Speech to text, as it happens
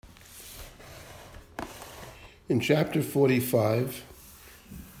In chapter 45,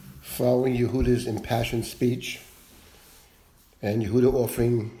 following Yehuda's impassioned speech and Yehuda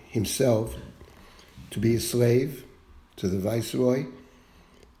offering himself to be a slave to the viceroy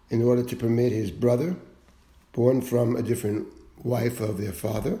in order to permit his brother, born from a different wife of their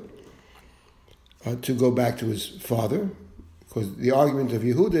father, to go back to his father. Because the argument of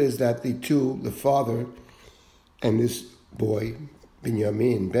Yehuda is that the father and this boy,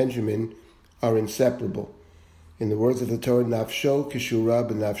 Benjamin, are inseparable. In the words of the Torah, Nafsho kishura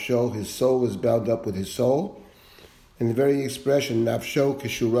b'nafsho, his soul is bound up with his soul. And the very expression, Nafsho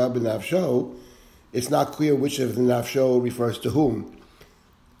kishura b'nafsho, it's not clear which of the Nafsho refers to whom.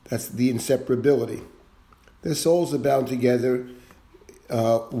 That's the inseparability. Their souls are bound together.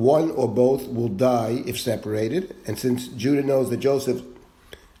 One or both will die if separated. And since Judah knows that Joseph,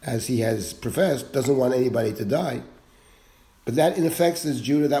 as he has professed, doesn't want anybody to die, but that in effect says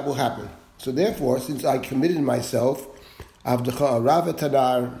Judah, that will happen. So therefore, since I committed myself, Avdecha Arava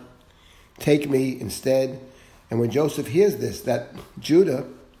Tadar, take me instead. And when Joseph hears this, that Judah,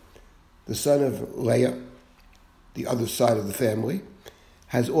 the son of Leah, the other side of the family,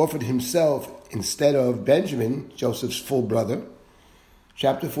 has offered himself instead of Benjamin, Joseph's full brother,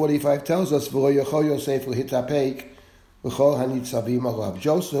 chapter 45 tells us,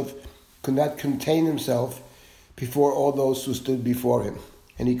 Joseph could not contain himself before all those who stood before him.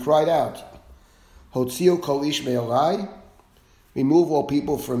 And he cried out, Hotzio kol ish me'alai, remove all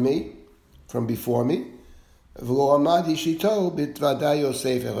people from me, from before me. And no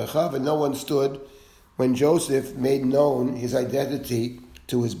one stood when Joseph made known his identity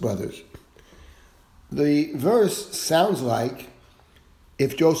to his brothers. The verse sounds like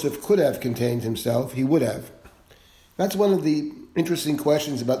if Joseph could have contained himself, he would have. That's one of the interesting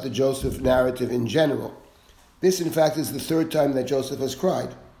questions about the Joseph narrative in general. This, in fact, is the third time that Joseph has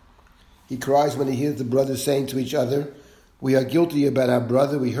cried. He cries when he hears the brothers saying to each other, we are guilty about our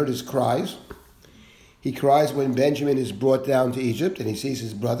brother, we heard his cries. He cries when Benjamin is brought down to Egypt and he sees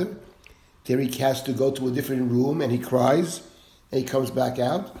his brother. There he has to go to a different room and he cries and he comes back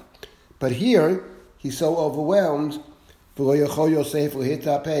out. But here, he's so overwhelmed, he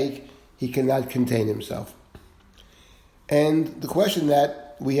cannot contain himself. And the question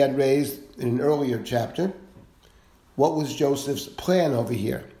that we had raised in an earlier chapter, what was Joseph's plan over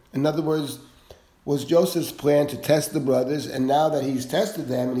here? In other words, was Joseph's plan to test the brothers, and now that he's tested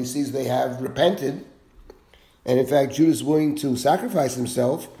them and he sees they have repented, and in fact Judah's willing to sacrifice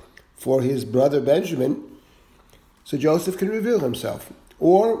himself for his brother Benjamin, so Joseph can reveal himself?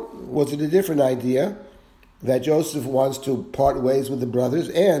 Or was it a different idea that Joseph wants to part ways with the brothers,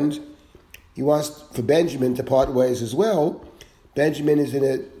 and he wants for Benjamin to part ways as well? Benjamin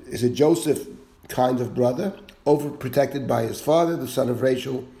is a Joseph kind of brother, overprotected by his father, the son of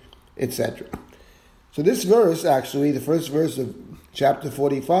Rachel, etc. So this verse, actually, the first verse of chapter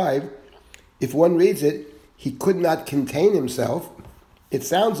 45, if one reads it, he could not contain himself. It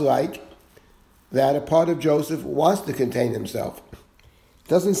sounds like that a part of Joseph wants to contain himself. It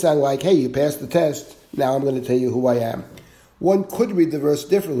doesn't sound like, hey, you passed the test, now I'm going to tell you who I am. One could read the verse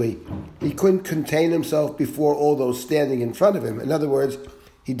differently. He couldn't contain himself before all those standing in front of him. In other words,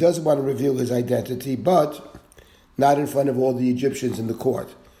 he does want to reveal his identity, but not in front of all the Egyptians in the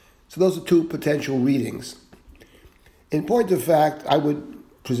court. So those are two potential readings. In point of fact, I would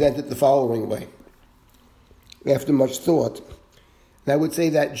present it the following way. After much thought, and I would say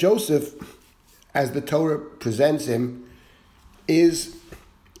that Joseph, as the Torah presents him, is,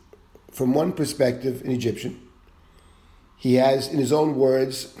 from one perspective, an Egyptian. He has, in his own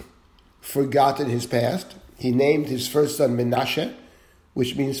words, forgotten his past. He named his first son Menashe,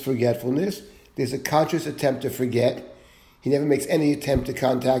 which means forgetfulness. There's a conscious attempt to forget. He never makes any attempt to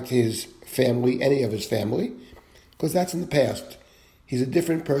contact his family, any of his family, because that's in the past. He's a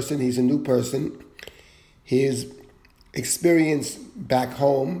different person. He's a new person. His experience back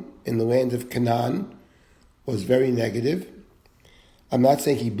home in the land of Canaan was very negative. I'm not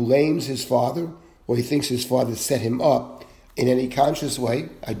saying he blames his father or he thinks his father set him up in any conscious way.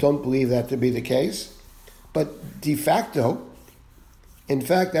 I don't believe that to be the case. But de facto, in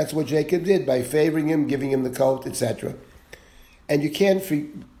fact, that's what Jacob did by favoring him, giving him the coat, etc. And you can't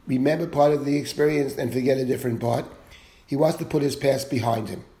remember part of the experience and forget a different part. He wants to put his past behind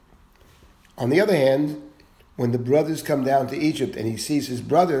him. On the other hand, when the brothers come down to Egypt and he sees his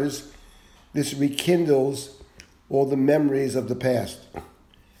brothers, this rekindles all the memories of the past,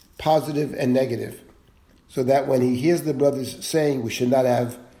 positive and negative. So that when he hears the brothers saying we should not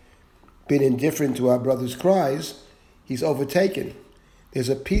have been indifferent to our brother's cries, he's overtaken. There's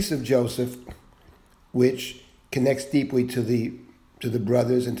a piece of Joseph which connects deeply to the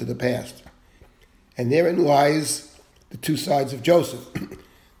brothers and to the past. And therein lies the two sides of Joseph.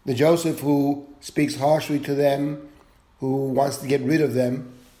 The Joseph who speaks harshly to them, who wants to get rid of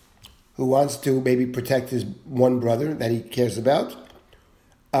them, who wants to maybe protect his one brother that he cares about.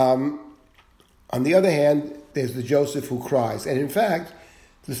 On the other hand, there's the Joseph who cries. And in fact,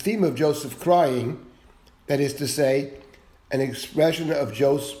 the theme of Joseph crying, that is to say, an expression of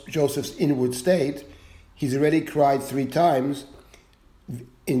Joseph's inward state, he's already cried 3 times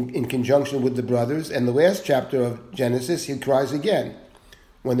in conjunction with the brothers. And the last chapter of Genesis, he cries again.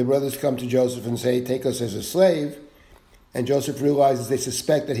 When the brothers come to Joseph and say, take us as a slave, and Joseph realizes they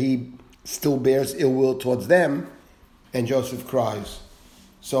suspect that he still bears ill will towards them, and Joseph cries.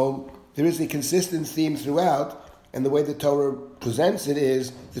 So there is a consistent theme throughout, and the way the Torah presents it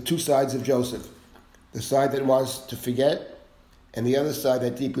is the two sides of Joseph. The side that wants to forget, and the other side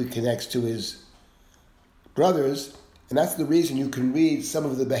that deeply connects to his brothers. And that's the reason you can read some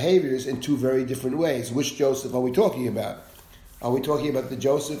of the behaviors in 2 very different ways. Which Joseph are we talking about? Are we talking about the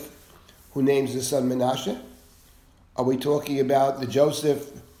Joseph who names his son Menashe? Are we talking about the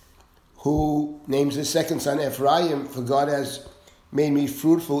Joseph who names his second son Ephraim, for God has made me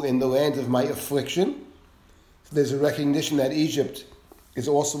fruitful in the land of my affliction? So there's a recognition that Egypt is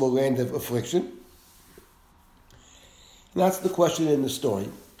also a land of affliction. And that's the question in the story.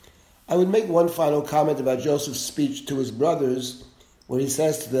 I would make one final comment about Joseph's speech to his brothers, where he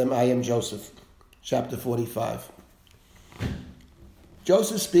says to them, I am Joseph, chapter 45.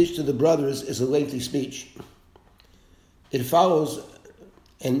 Joseph's speech to the brothers is a lengthy speech. It follows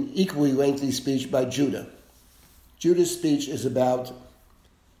an equally lengthy speech by Judah. Judah's speech is about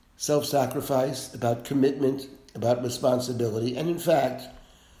self-sacrifice, about commitment, about responsibility, and in fact,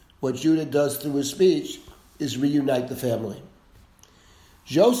 what Judah does through his speech is reunite the family.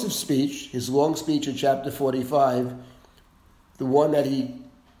 Joseph's speech, his long speech in chapter 45, the one that he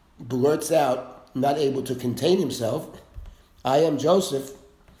blurts out, not able to contain himself, I am Joseph,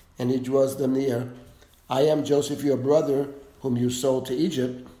 and he draws them near. I am Joseph, your brother, whom you sold to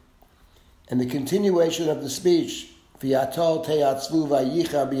Egypt. And the continuation of the speech, V'yatol te'atzvu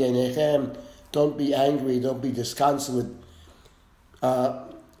v'yicha b'yeinechem, don't be angry, don't be disconsolate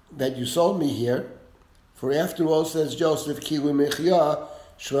that you sold me here. For after all, says Joseph, Kilu mechya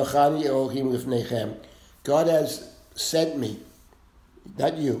shlachani Elohim lifnechem. God has sent me,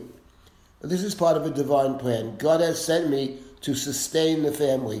 not you. But this is part of a divine plan. God has sent me to sustain the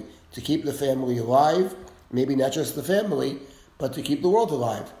family, to keep the family alive, maybe not just the family, but to keep the world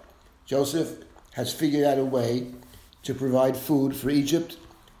alive. Joseph has figured out a way to provide food for Egypt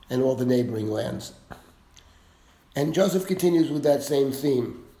and all the neighboring lands. And Joseph continues with that same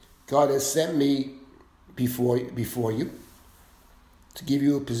theme. God has sent me before you to give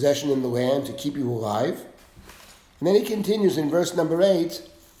you a possession in the land, to keep you alive. And then he continues in verse number 8,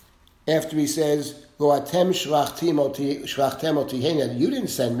 after he says, Lo atem shlachtem oti, you didn't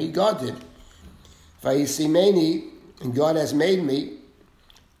send me, God did. Vayisimeni, and God has made me,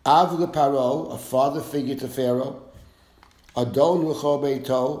 Av leParo, a father figure to Pharaoh, Adon l'chol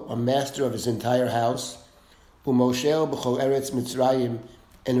beito, a master of his entire house, Umoshel b'chol eretz Mitzrayim,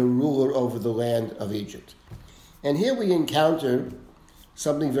 and a ruler over the land of Egypt. And here we encounter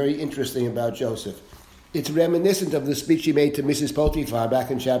something very interesting about Joseph. It's reminiscent of the speech he made to Mrs. Potiphar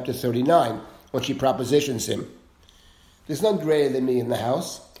back in chapter 39, when she propositions him. There's none greater than me in the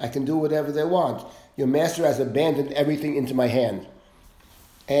house. I can do whatever they want. Your master has abandoned everything into my hand.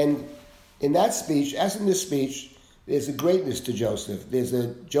 And in that speech, as in this speech, there's a greatness to Joseph. There's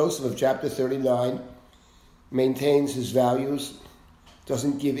a Joseph of chapter 39, maintains his values,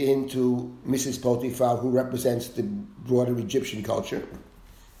 doesn't give in to Mrs. Potiphar, who represents the broader Egyptian culture.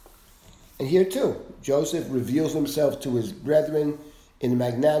 And here too, Joseph reveals himself to his brethren in a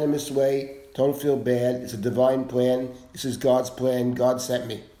magnanimous way. Don't feel bad. It's a divine plan. This is God's plan. God sent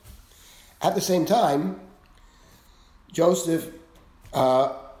me. At the same time, Joseph,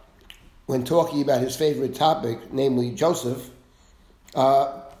 when talking about his favorite topic, namely Joseph,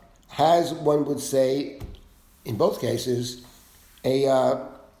 has, one would say, in both cases, a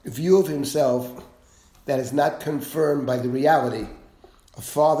view of himself that is not confirmed by the reality. A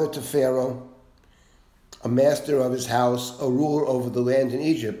father to Pharaoh, a master of his house, a ruler over the land in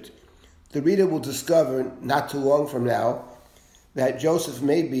Egypt. The reader will discover not too long from now that Joseph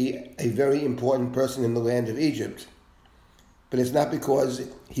may be a very important person in the land of Egypt. But it's not because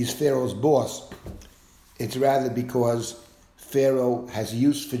he's Pharaoh's boss. It's rather because Pharaoh has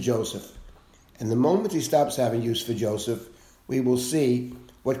use for Joseph. And the moment he stops having use for Joseph, we will see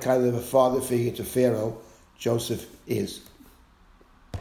what kind of a father figure to Pharaoh Joseph is.